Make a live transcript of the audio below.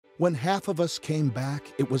When half of us came back,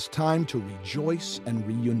 it was time to rejoice and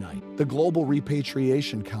reunite. The Global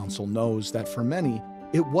Repatriation Council knows that for many,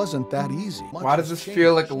 it wasn't that easy. Why does this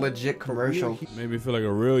feel like a legit commercial? Made me feel like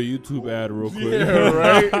a real YouTube ad real quick. Yeah,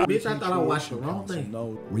 right? Bitch, I thought I watched the wrong thing.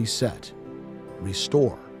 Reset,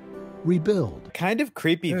 restore, rebuild. Kind of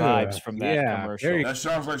creepy vibes from that commercial. That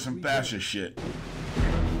sounds like some fascist shit.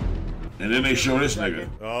 And then they show this nigga.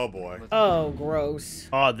 Oh boy. Oh, gross.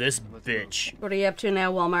 Oh, this bitch. What are you up to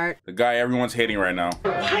now, Walmart? The guy everyone's hating right now.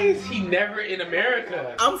 Why is he never in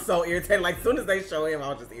America? I'm so irritated. Like, as soon as they show him, I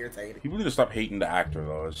was just irritated. People need to stop hating the actor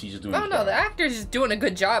though. He's just doing his No, job. the actor's just doing a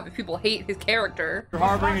good job if people hate his character. You're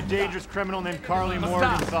harboring a dangerous criminal named Carly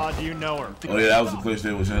Morgenthau. Do you know her? Oh yeah, that was the place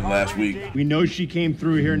they was in last week. We know she came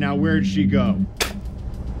through here. Now where'd she go?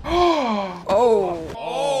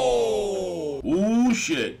 Ooh,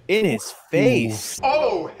 shit. In his face.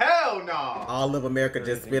 Oh, hell no! All of America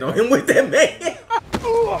just spit on him with that man.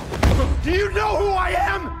 Do you know who I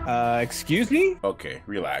am? Excuse me? Okay,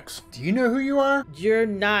 relax. Do you know who you are? You're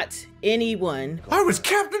not anyone. I was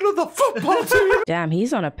captain of the football team! Damn,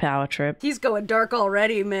 he's on a power trip. He's going dark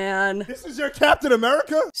already, man. This is your Captain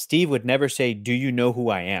America? Steve would never say, "Do you know who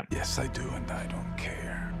I am?" Yes, I do, and I don't care.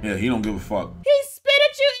 Yeah, he don't give a fuck. He spit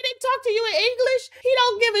at you and he talked to you in English. He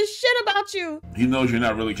don't give a shit about you. He knows you're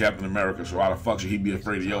not really Captain America, so why the fuck should he be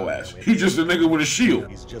afraid of your ass? He's just a nigga with a shield.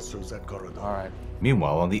 He's just through that corridor. All right.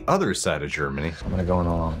 Meanwhile, on the other side of Germany, What's going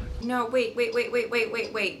on? No, wait.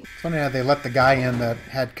 It's funny how they let the guy in that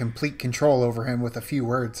had complete control over him with a few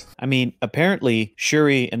words. I mean, apparently,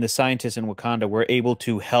 Shuri and the scientists in Wakanda were able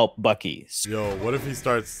to help Bucky. Yo, what if he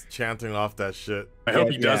starts chanting off that shit? I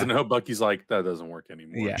hope he doesn't. I hope Bucky's like, that doesn't work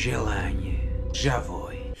anymore. Yeah. He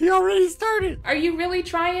already started. Are you really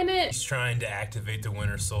trying it? He's trying to activate the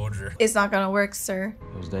Winter Soldier. It's not gonna work, sir.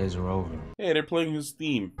 Those days are over. Hey, they're playing his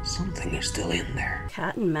theme. Something is still in there.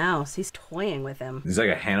 Cat and mouse. He's toying with him. he's like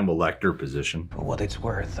a Hannibal Lecter position. For what it's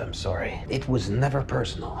worth, I'm sorry. It was never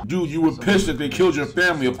personal. Dude, you were pissed that they killed your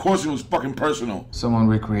family. Of course it was fucking personal. Someone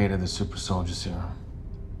recreated the super soldier serum.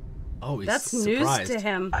 Oh, he's That's news to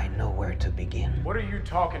him. I know where to begin. What are you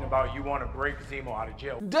talking about? You want to break Zemo out of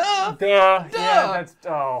jail? Duh! Yeah, that's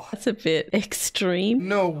That's a bit extreme.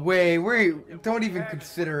 No way. Don't even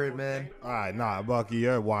consider it, man. Alright, nah, Bucky,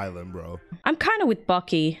 you're wildin', bro. I'm kind of with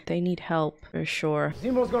Bucky. They need help, for sure.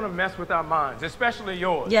 Zemo's gonna mess with our minds, especially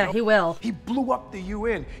yours. Yeah, he will. He blew up the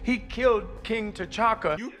UN. He killed King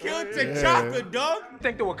T'Chaka. You killed T'Chaka, dog?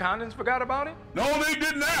 Think the Wakandans forgot about it? No, they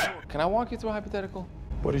did not. Can I walk you through a hypothetical?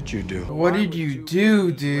 What did you do? What did you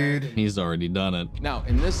do, dude? He's already done it. Now,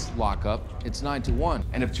 in this lockup, it's 9-1.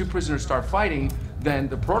 And if two prisoners start fighting, then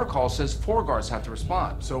the protocol says 4 guards have to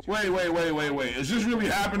respond. So Wait. Is this really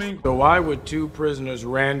happening? So why would 2 prisoners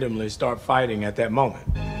randomly start fighting at that moment?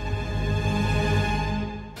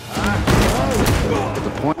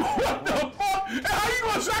 the point. What the fuck? And how you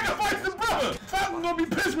gonna sacrifice the brother? Falcon's gonna be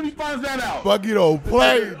pissed when he finds that out. Bucky don't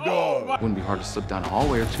play, dog. Wouldn't be hard to slip down a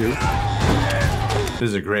hallway or 2. This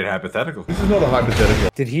is a great hypothetical. This is not a hypothetical.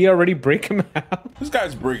 Did he already break him out? This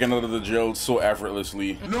guy's breaking out of the jokes so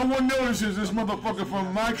effortlessly. No one notices this motherfucker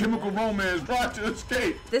from My Chemical Romance tried to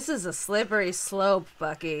escape. This is a slippery slope,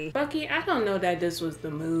 Bucky. Bucky, I don't know that this was the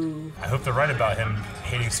move. I hope they're right about him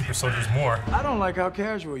hating super soldiers more. I don't like how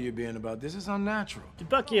casual you're being about this. It's unnatural. Did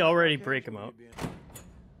Bucky already break him out? He's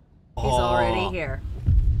already here.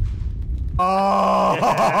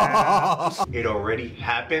 It already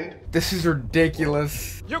happened? This is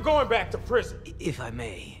ridiculous. You're going back to prison. If I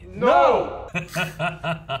may. No!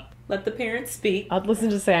 Let the parents speak. I'd listen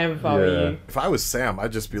to Sam if I were you. If I was Sam,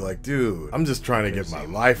 I'd just be like, dude, I'm just trying to get my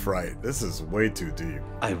life right. This is way too deep.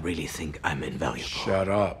 I really think I'm invaluable. Shut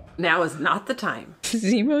up. Now is not the time.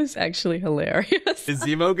 Zemo's actually hilarious. Is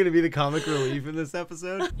Zemo gonna be the comic relief in this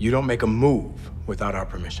episode? You don't make a move without our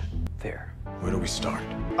permission. Fair. Where do we start?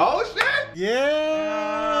 Oh, shit!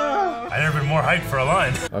 Yeah! I've never been more hyped for a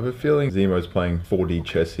line. I have a feeling Zemo's playing 4D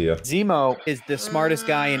chess here. Zemo is the smartest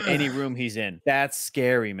guy in any room he's in. That's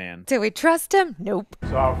scary, man. Do we trust him? Nope.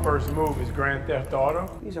 So our first move is Grand Theft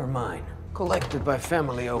Auto? These are mine. Collected by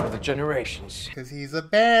family over the generations. Because he's a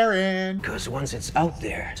baron. Because once it's out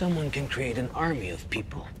there, someone can create an army of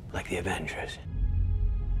people, like the Avengers.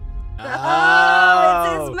 Oh,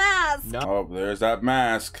 it's his mask. No. Oh, there's that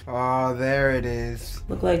mask. Oh, there it is.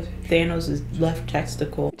 Look like Thanos' left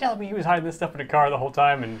testicle. You telling me he was hiding this stuff in the car the whole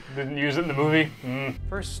time and didn't use it in the movie?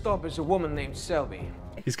 First stop is a woman named Selby.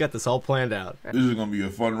 He's got this all planned out. This is gonna be a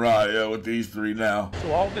fun ride, yeah, with these 3 now.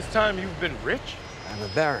 So all this time you've been rich? I'm a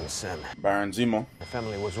baron, Sam. Baron Zemo. My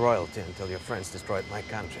family was royalty until your friends destroyed my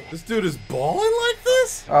country. This dude is balling like this?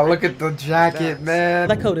 this? Oh, look at the jacket, man.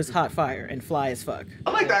 That coat is hot fire and fly as fuck.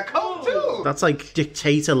 I like that coat too. That's like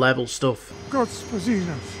dictator level stuff. God's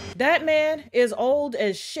positions. That man is old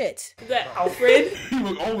as shit. Is that Alfred? You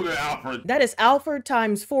look older than Alfred. That is Alfred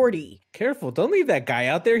times 40. Careful, don't leave that guy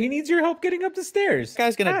out there. He needs your help getting up the stairs. This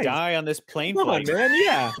guy's gonna die on this plane flight, man.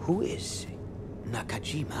 Yeah. Who is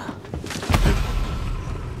Nakajima?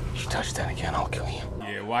 You touch that again, I'll kill you.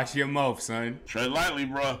 Yeah, watch your mouth, son. Tread lightly,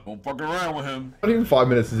 bro. Don't fuck around with him. Not even 5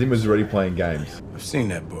 minutes, Zima's already playing games. I've seen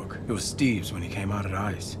that book. It was Steve's when he came out of the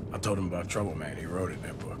ice. I told him about Trouble Man. He wrote it in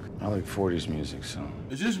that book. I like 40s music, so.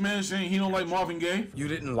 Is this man saying he don't like Marvin Gaye? You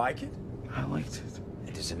didn't like it? I liked it.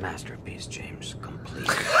 It is a masterpiece, James. Complete.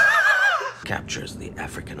 Captures the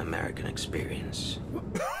African-American experience.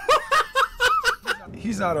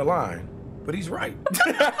 He's out of line, but he's right.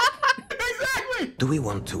 Exactly! Do we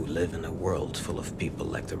want to live in a world full of people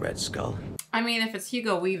like the Red Skull? I mean, if it's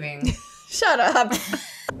Hugo Weaving. Shut up.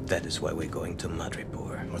 That is why we're going to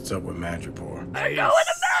Madripoor. What's up with Madripoor? We're going to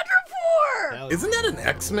Madripoor! Isn't that an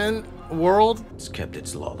X-Men world? It's kept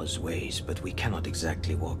its lawless ways, but we cannot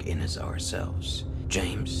exactly walk in as ourselves.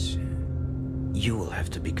 James, you will have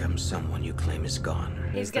to become someone you claim is gone.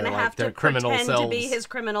 He's gonna have to pretend to be his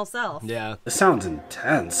criminal self. Yeah. This sounds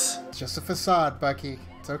intense. It's just a facade, Bucky.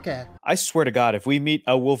 It's okay. I swear to God, if we meet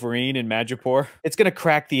a Wolverine in Madripoor, it's gonna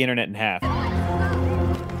crack the internet in half.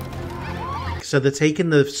 So they're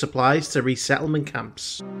taking the supplies to resettlement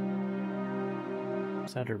camps.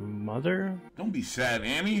 Is that her mother? Don't be sad,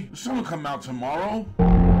 Annie. The sun will come out tomorrow.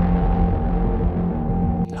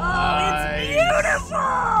 Oh, it's beautiful!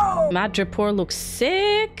 Madripoor looks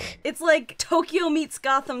sick. It's like Tokyo meets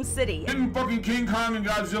Gotham City. Didn't fucking King Kong and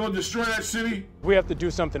Godzilla destroy that city? We have to do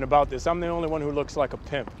something about this. I'm the only one who looks like a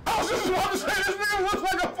pimp. I was just about to say this man looks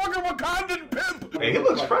like a fucking Wakandan pimp. Hey, he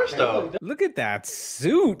looks fresh though. Look at that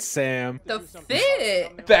suit, Sam. The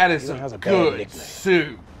fit. That is a good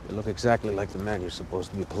suit. You look exactly like the man you're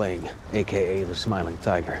supposed to be playing, aka the Smiling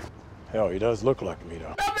Tiger. Hell, he does look like me,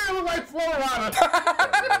 though. That man look like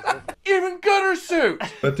Florida. Even gooder suit!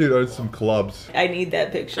 That dude owns some clubs. I need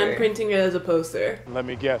that picture. I'm printing it as a poster. Let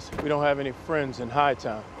me guess. We don't have any friends in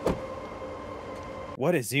Hightown.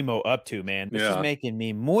 What is Zemo up to, man? This Yeah. is making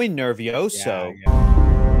me muy nervioso.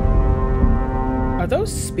 Are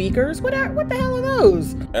those speakers? What the hell are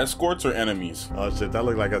those? Escorts or enemies? Oh shit, that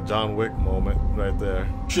looked like a John Wick moment right there.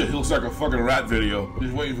 Shit, he looks like a fucking rap video.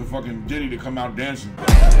 Just waiting for fucking Diddy to come out dancing.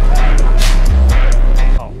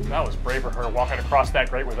 Oh, that was brave of her walking across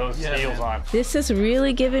that grate with those heels on. This is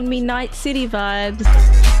really giving me Night City vibes.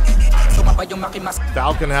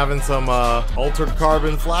 Falcon having some altered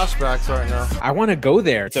carbon flashbacks right now. I want to go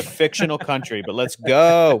there. It's a fictional country, but let's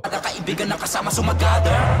go.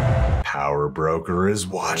 Power Broker is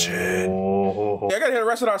watching. I gotta hear the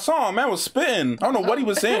rest of that song. Man was spitting. I don't know what he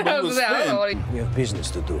was saying, but he was spitting. We have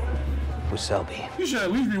business to do with Selby. You should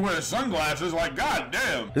at least be wearing sunglasses. Like,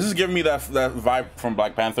 goddamn. This is giving me that vibe from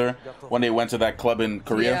Black Panther when they went to that club in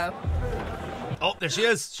Korea. Yeah. Oh, there she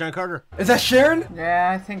is, Sharon Carter. Is that Sharon?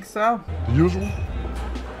 Yeah, I think so. The usual.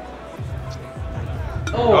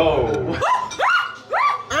 Oh.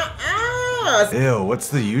 Ew, what's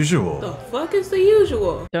the usual? The fuck is the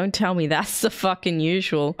usual? Don't tell me that's the fucking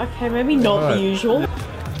usual. Okay, maybe not the usual.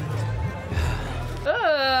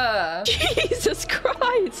 Jesus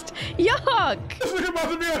Christ! Yuck! This is about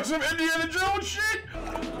to be like some Indiana Jones shit.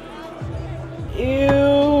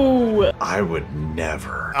 Ew! I would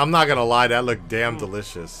never. I'm not gonna lie, that looked damn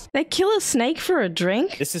delicious. They kill a snake for a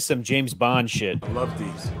drink? This is some James Bond shit. I love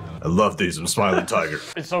these. I love these. I'm Smiling Tiger.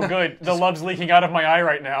 It's so good. The love's leaking out of my eye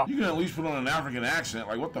right now. You can at least put on an African accent.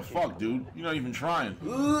 Like, what the fuck, dude? You're not even trying.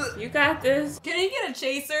 You got this. Can he get a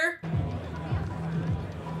chaser?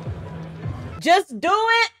 Just do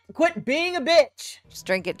it! Quit being a bitch! Just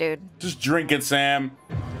drink it, dude. Just drink it, Sam.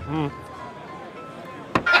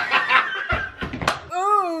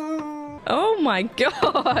 Oh my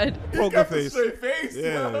god! Poker face.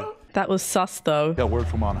 Yeah. That was sus though. Got word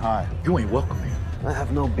from on high. You ain't welcome here. I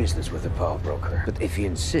have no business with the Power Broker, but if he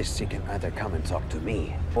insists, he can either come and talk to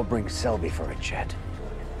me or bring Selby for a chat.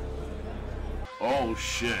 Oh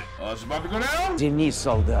shit. It's about to go down? Dini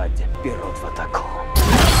Soldad, Pirot Vatako.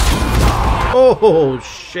 Oh,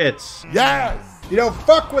 shit. Yes! You don't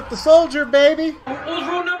fuck with the soldier, baby! What was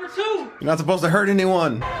rule number 2? You're not supposed to hurt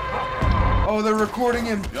anyone. Oh, they're recording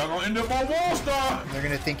him. Y'all gonna end up on Wall Star. They're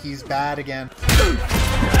gonna think he's bad again.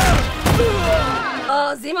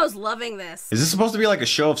 Oh, Zemo's loving this. Is this supposed to be like a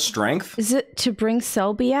show of strength? Is it to bring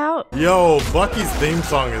Selby out? Yo, Bucky's theme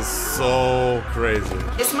song is so crazy.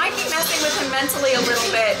 This might be messing with him mentally a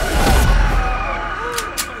little bit.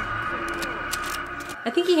 I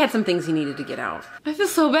think he had some things he needed to get out. I feel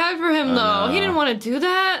so bad for him, though. He didn't want to do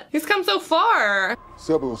that. He's come so far.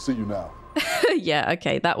 Selby will see you now. Yeah,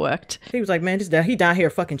 okay, that worked. He was like, man, he down here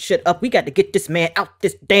fucking shit up. We got to get this man out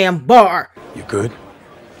this damn bar. You good?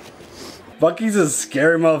 Bucky's a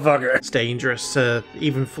scary motherfucker. It's dangerous to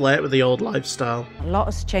even flirt with the old lifestyle. A lot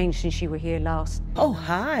has changed since you were here last. Oh,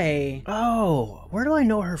 hi. Oh, where do I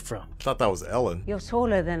know her from? I thought that was Ellen. You're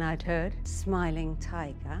taller than I'd heard. Smiling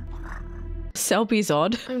tiger. Selby's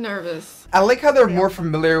odd. I'm nervous. I like how they're more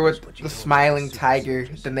familiar with the smiling tiger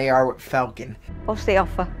than they are with Falcon. What's the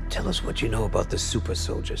offer? Tell us what you know about the super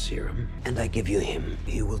soldier serum, and I give you him.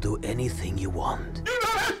 He will do anything you want.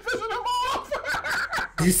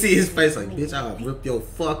 You see his face like, bitch, I'll rip your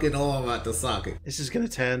fucking arm out the socket. This is gonna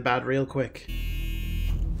turn bad real quick.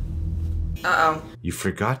 Uh-oh. You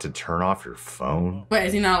forgot to turn off your phone? Wait,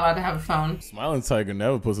 is he not allowed to have a phone? Smiling Tiger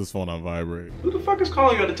never puts his phone on vibrate. Who the fuck is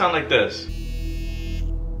calling you at a time like this?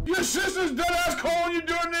 Your sister's dead ass calling you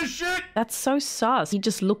doing this shit? That's so sus. He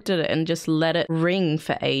just looked at it and just let it ring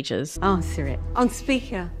for ages. Answer it. On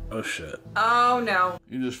speaker. Oh shit. Oh, no.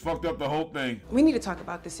 You just fucked up the whole thing. We need to talk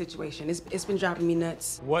about this situation. It's been driving me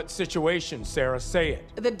nuts. What situation, Sarah? Say it.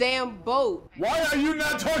 The damn boat. Why are you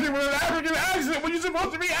not talking with an African accent when you're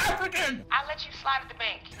supposed to be African? I'll let you slide at the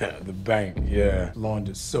bank. Yeah, the bank, yeah.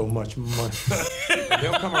 Laundered so much money.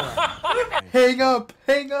 They'll come around. Hang up.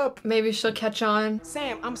 Hang up. Maybe she'll catch on.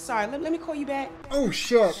 Sam, I'm sorry. Let me call you back. Oh,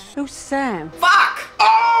 shit. Who's Sam? Fuck!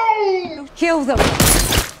 Oh! Kill them.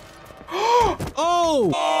 Oh! Oh,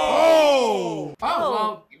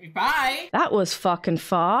 well, bye. That was fucking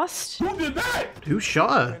fast. Who did that? Who shot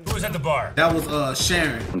her? Who was at the bar? That was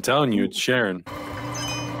Sharon. I'm telling you, it's Sharon.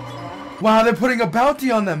 Wow, they're putting a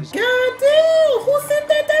bounty on them. God damn! Who sent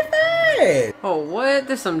that fast? Oh, what?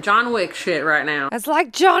 This is some John Wick shit right now. It's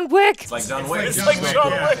like John Wick. It's like John Wick. It's like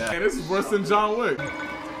John Wick. Yeah, this is worse than John Wick.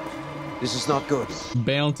 This is not good.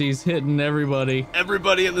 Bounties hitting everybody.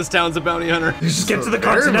 Everybody in this town's a bounty hunter. Just get to the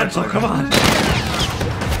Continental, come on.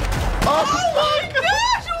 Oh my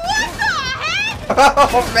gosh, what the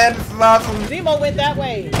heck? Oh man, this is awesome. Zemo went that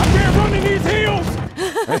way. I can't run in these heels.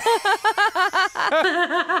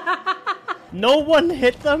 No one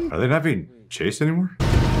hit them? Are they not being chased anymore?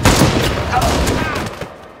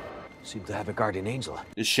 Seem to have a guardian angel.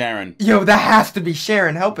 It's Sharon. Yo, that has to be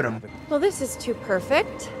Sharon helping him. Well, this is too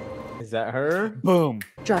perfect. Is that her? Boom.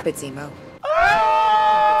 Drop it, Zemo.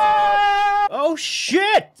 Oh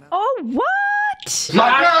shit! Oh, what?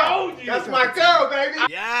 My girl! That's my girl, baby!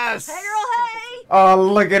 Yes! Hey, girl, hey! Oh,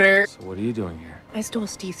 look at her. So what are you doing here? I stole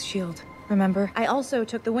Steve's shield. Remember? I also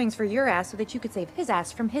took the wings for your ass so that you could save his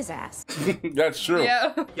ass from his ass. That's true.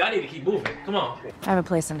 Yeah. Y'all need to keep moving. Come on. I have a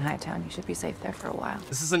place in Hightown. You should be safe there for a while.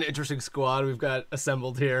 This is an interesting squad we've got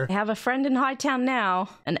assembled here. I have a friend in Hightown now.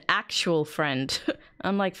 An actual friend.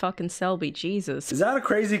 Unlike fucking Selby, Jesus. Is that a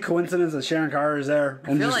crazy coincidence that Sharon Carter is there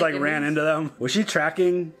and feel just like like it ran is. into them? Was she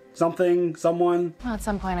tracking something, someone? Well, at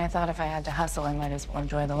some point I thought if I had to hustle, I might as well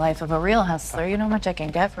enjoy the life of a real hustler. You know how much I can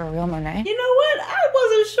get for a real Monet? You know what? I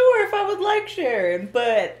wasn't sure if I would like Sharon,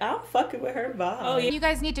 but I'm fucking with her vibe. Oh, you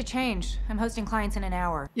guys need to change. I'm hosting clients in an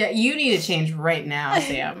hour. Yeah, you need to change right now,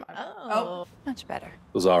 Sam. Oh. Much better.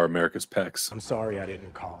 Those are America's pecs. I'm sorry I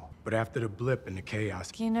didn't call, but after the blip and the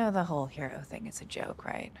chaos... You know the whole hero thing is a joke,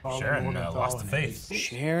 right? Sharon lost the faith.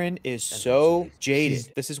 Sharon is so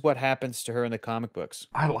jaded. This is what happens to her in the comic books.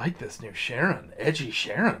 I like this new Sharon. Edgy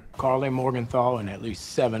Sharon. Carly Morgenthau and at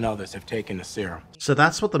least 7 others have taken the serum. So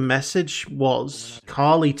that's what the message was.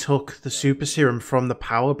 Carly took the super serum from the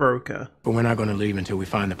power broker. But we're not going to leave until we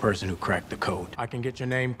find the person who cracked the code. I can get your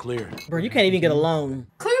name cleared. Bro, you can't even get a loan.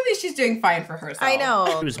 Clearly she's doing fine for herself. I know.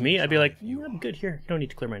 If it was me, I'd be like, I'm good here. You don't need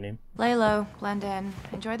to clear my name. Lay low, blend in,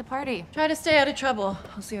 enjoy the party. Try to stay out of trouble.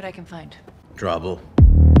 I'll see what I can find. Trouble.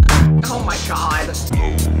 Oh my god.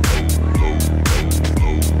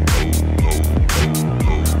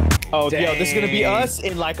 Oh, yo, this is gonna be us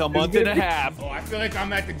in like a month and a half. Oh, I feel like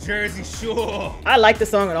I'm at the Jersey Shore. I like the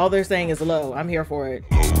song and all they're saying is low. I'm here for it.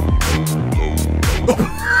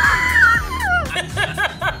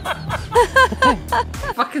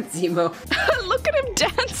 Fucking Zemo. Look at him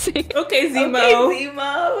dancing. Okay, Zemo. Okay,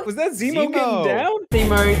 Zemo. Was that Zemo getting down?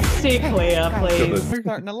 Zemo, stay clear, please. I'm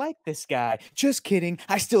starting to like this guy. Just kidding.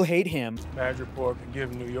 I still hate him. Bad report can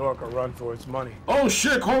give New York a run for its money. Oh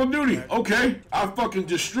shit, Call of Duty. Okay. I fucking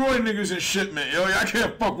destroy niggas and shit, man. Yo, y'all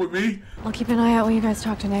can't fuck with me. I'll keep an eye out when you guys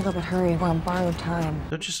talk to Nagel, but hurry. We're on borrowed time.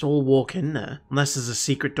 Don't just all walk in there. Unless there's a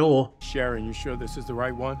secret door. Sharon, you sure this is the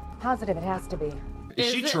right one? Positive it has to be.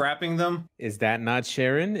 Is she trapping them? Is that not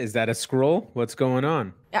Sharon? Is that a scroll? What's going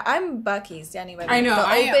on? Yeah, I'm Bucky standing by I know, the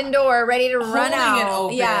open door, ready to run Holding out. it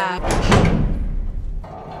open. Yeah.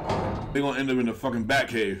 They gonna end up in the fucking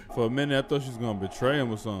Batcave. For a minute, I thought she was gonna betray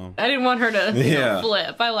him or something. I didn't want her to Yeah.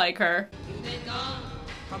 flip. I like her.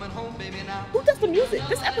 Who does the music?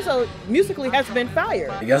 This episode musically has been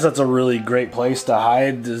fire. I guess that's a really great place to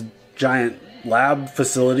hide this giant lab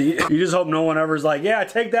facility. You just hope no one ever's like, yeah,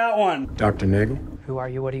 take that one. Dr. Nagel? Who are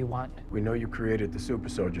you? What do you want? We know you created the super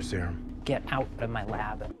soldier serum. Get out of my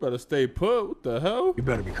lab. Better stay put. What the hell? You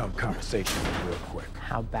better become conversational real quick.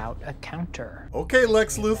 How about a counter? Okay,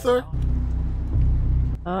 Lex Luthor.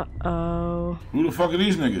 Uh-oh. Who the fuck are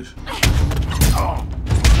these niggas?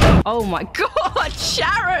 Oh my god,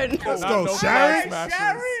 Sharon! Let's go, Sharon.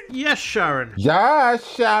 Yes, Sharon. Yes,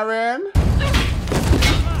 Sharon.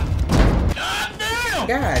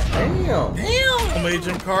 God damn. Damn.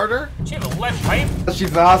 Agent Carter. She have a lead pipe.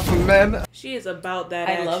 She's awesome, man. She is about that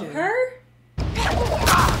I action. love her.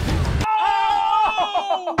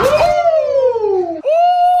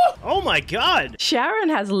 Oh my god. Sharon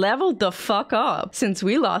has leveled the fuck up since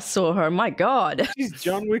we last saw her. My god. She's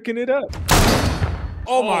John Wicking it up.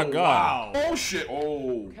 Oh my god. Wow. Oh shit.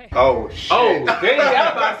 Oh. Oh shit. Oh,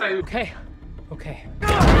 damn. Okay. Okay.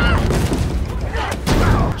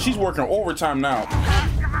 She's working overtime now.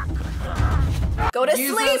 Go to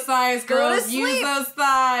Use sleep. those thighs, girls. Go to sleep. Use those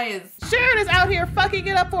thighs. Sharon is out here fucking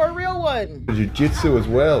it up for a real one. Jiu-jitsu as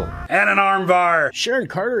well. And an arm bar. Sharon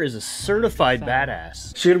Carter is a certified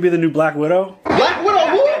badass. She gonna be the new Black Widow? Black Widow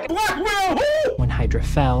who? Black Widow who? When Hydra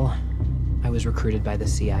fell, I was recruited by the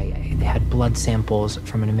CIA. They had blood samples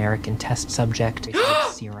from an American test subject.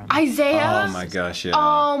 Serum. Isaiah? Oh my gosh, yeah.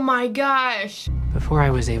 Oh my gosh. Before I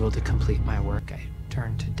was able to complete my work, I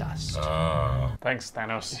turned to dust. Thanks,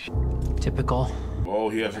 Thanos. Typical. Oh,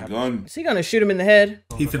 he has a gun. Is he gonna shoot him in the head?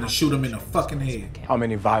 He finna shoot him in the fucking head. How How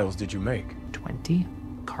many many vials did you make? 20.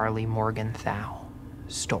 Carly Morgenthau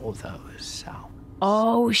stole those, so.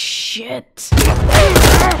 Oh shit.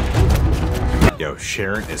 Yo,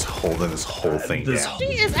 Sharon is holding this whole thing down. She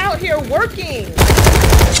is out here working.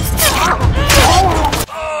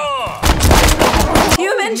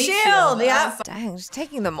 Human shield. Yeah. Dang, just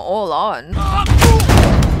taking them all on.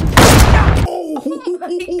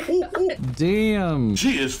 Damn.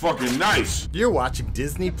 She is fucking nice. You're watching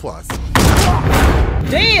Disney Plus.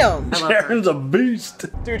 Damn. Sharon's a beast.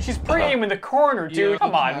 Dude, she's pre-aim in the corner, dude.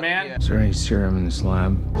 Come on, man. Is there any serum in this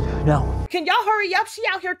lab? No. Can y'all hurry up? She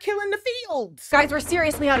out here killing the fields. Guys, we're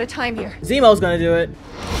seriously out of time here. Zemo's gonna do it.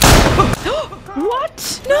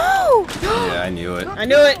 What? No. Yeah, I knew it. I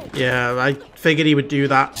knew it. Yeah, I figured he would do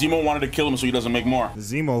that. Zemo wanted to kill him so he doesn't make more.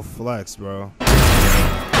 Zemo flex, bro.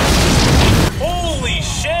 Holy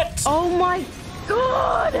shit! Oh my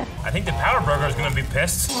god. I think the power broker is gonna be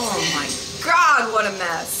pissed. Oh my god, what a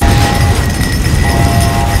mess.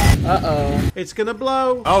 Uh-oh. It's gonna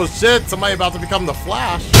blow. Oh shit, somebody about to become the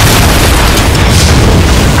Flash.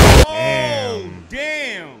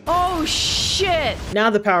 Damn. Oh shit.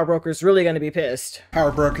 Now the power broker's really gonna be pissed.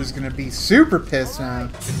 Power Broker's gonna be super pissed now.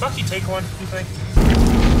 Did Bucky take one, you think?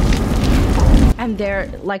 And they're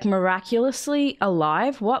like miraculously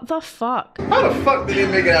alive? What the fuck? How the fuck did he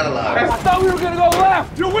make it out alive? I thought we were gonna go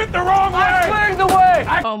left! You went the wrong way! I cleared the way!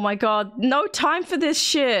 Oh my god, no time for this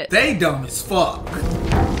shit. They dumb as fuck.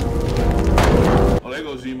 Oh, there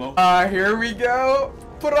goes Zemo. Here we go.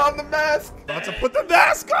 Put on the mask. About to put the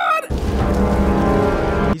mask on.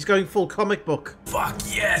 He's going full comic book. Fuck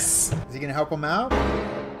yes! Is he gonna help him out?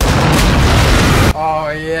 Oh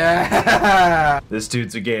yeah. This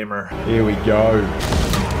dude's a gamer. Here we go.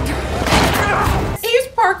 He's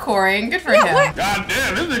parkouring. Good for him. God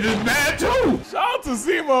damn, this nigga's mad too. Shout out to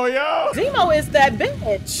Zemo, yo. Zemo is that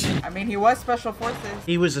bitch. I mean, he was Special Forces.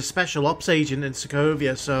 He was a special ops agent in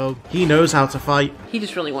Sokovia, so he knows how to fight. He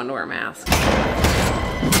just really wanted to wear a mask.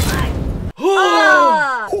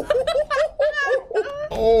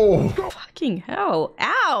 Oh. Fucking hell.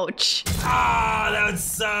 Ouch. Ah, that would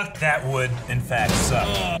suck. That would, in fact,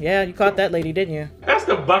 suck. Yeah, you caught that lady, didn't you? That's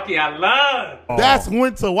the Bucky I love. That's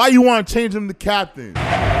Winter. Why you want to change him to Captain?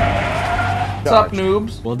 What's up,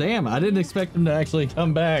 noobs? Well, damn, I didn't expect him to actually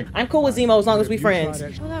come back. I'm cool with Zemo as long as we friends.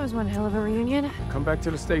 Well, that was one hell of a reunion. Come back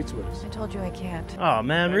to the States with us. I told you I can't. Oh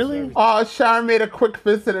man, really? Oh, Sharon made a quick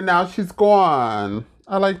visit and now she's gone.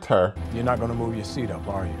 I liked her. You're not gonna move your seat up,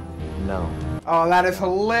 are you? No. Oh, that is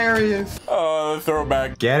hilarious.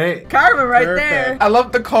 Throwback. Get it? Carmen right there. I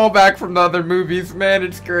love the callback from the other movies, man.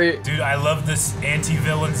 It's great. Dude, I love this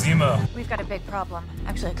anti-villain Zemo. We've got a big problem.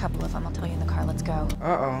 Actually, a couple of them. I'll tell you in the car. Let's go.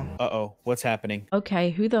 Uh-oh. Uh-oh, what's happening? Okay,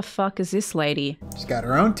 who the fuck is this lady? She's got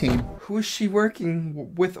her own team. Who is she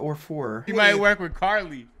working with or for? He might work with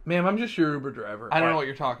Carly. Ma'am, I'm just your Uber driver. I don't know what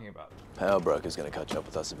you're talking about. Power Broker's gonna catch up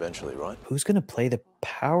with us eventually, right? Who's gonna play the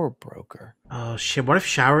power broker? Oh shit, what if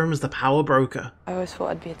Sharon him as the power broker. I always thought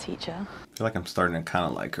I'd be a teacher. I feel like I'm starting to kind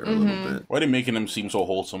of like her a little bit. Why are they making him seem so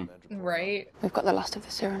wholesome? Right. We've got the last of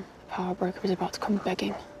the serum. Power broker is about to come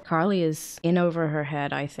begging. Carly is in over her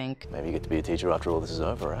head, I think. Maybe you get to be a teacher after all this is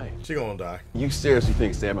over, right? She gonna die. You seriously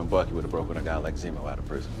think Sam and Bucky would have broken a guy like Zemo out of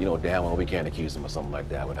prison? You know damn well we can't accuse him of something like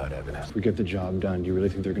that without evidence. If we get the job done, do you really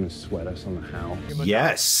think they're gonna sweat us on the how?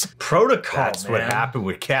 Yes. Protocol, That's what happened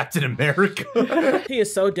with Captain America. He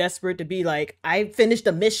is so desperate to be like, I finished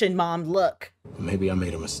the mission, Mom, look. Maybe I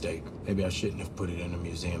made a mistake. Maybe I shouldn't have put it in a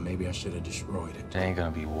museum. Maybe I should have destroyed it. They ain't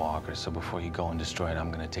gonna be walkers, so before you go and destroy it,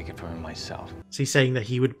 I'm gonna take it from him myself. Is he saying that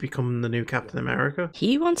he would become the new Captain America?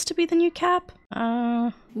 He wants to be the new Cap?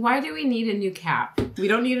 Why do we need a new Cap? We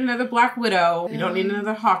don't need another Black Widow. We don't need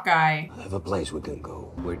another Hawkeye. I have a place we can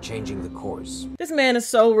go. We're changing the course. This man is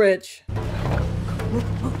so rich.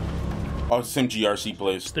 Oh, it's the same GRC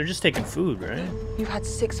place. They're just taking food, right? You've had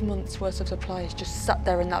 6 months worth of supplies just sat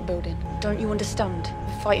there in that building. Don't you understand?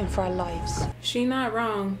 We're fighting for our lives. She not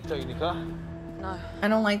wrong. No. I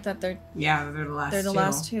don't like that they're the last They're the two.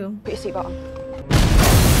 last two. Put your seatbelt on.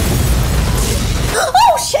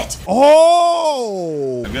 Oh shit!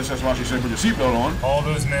 Oh! I guess that's why she said put your seatbelt on. All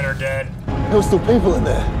those men are dead. There were still people in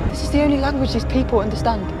there. This is the only language these people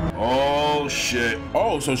understand. Oh shit.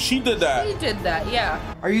 Oh, so she did that. He did that, yeah.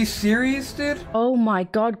 Are you serious, dude? Oh my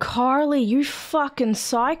god, Carly, you fucking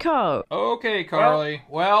psycho. Okay, Carly.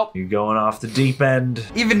 Well, You going off the deep end.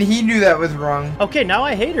 Even he knew that was wrong. Okay, now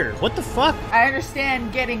I hate her. What the fuck? I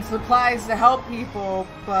understand getting supplies to help people,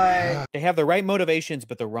 but They have the right motivations,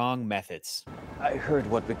 but the wrong methods. I heard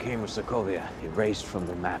what became of Sokovia, erased from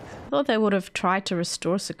the map. I thought they would have tried to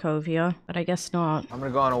restore Sokovia, but I guess not. I'm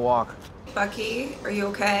gonna go on a walk. Bucky, are you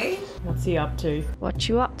okay? What's he up to? What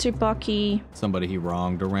you up to, Bucky? somebody he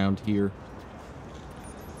wronged around here.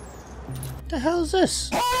 What the hell is this?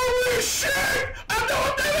 Holy shit! I know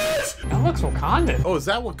what that is! That looks Wakandan. Oh, is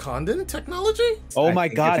that Wakandan technology? Oh my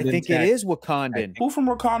god, I think it is Wakandan. Who from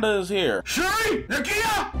Wakanda is here? Shuri!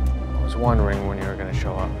 Nakia! I was wondering when you were gonna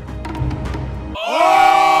show up.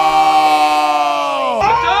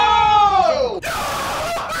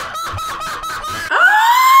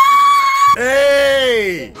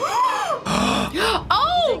 Hey!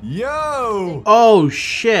 Oh! Yo! Oh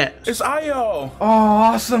shit! It's Ayo. Oh,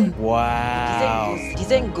 awesome. Wow.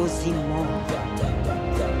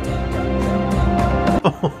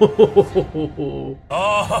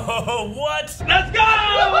 Oh, what? Let's go!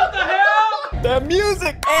 What the hell? The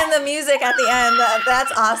music! And the music at the end.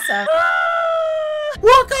 That's awesome.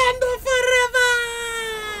 Wakanda forever!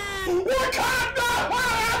 Wakanda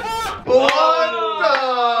forever!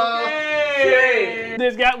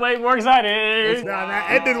 This got way more exciting. Nah, that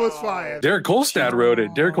ending was fire. Derek Kolstad wrote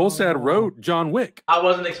it. Derek Kolstad wrote John Wick. I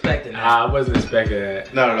wasn't expecting that. I wasn't expecting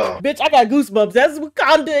that. Not at all. Bitch, I got goosebumps. That's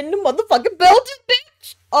Wakanda in the motherfucking Belgium,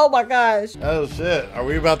 bitch. Oh my gosh. Oh shit. Are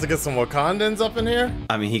we about to get some Wakandans up in here?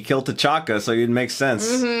 I mean, he killed T'Chaka, so it makes sense.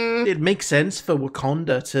 It makes sense for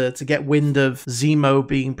Wakanda to get wind of Zemo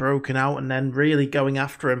being broken out and then really going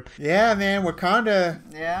after him. Yeah, man, Wakanda.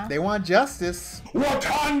 Yeah. They want justice.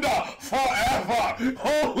 Wakanda forever!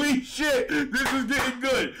 Holy shit! This is getting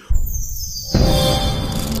good.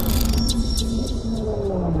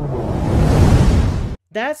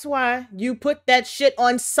 That's why you put that shit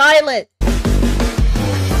on silent.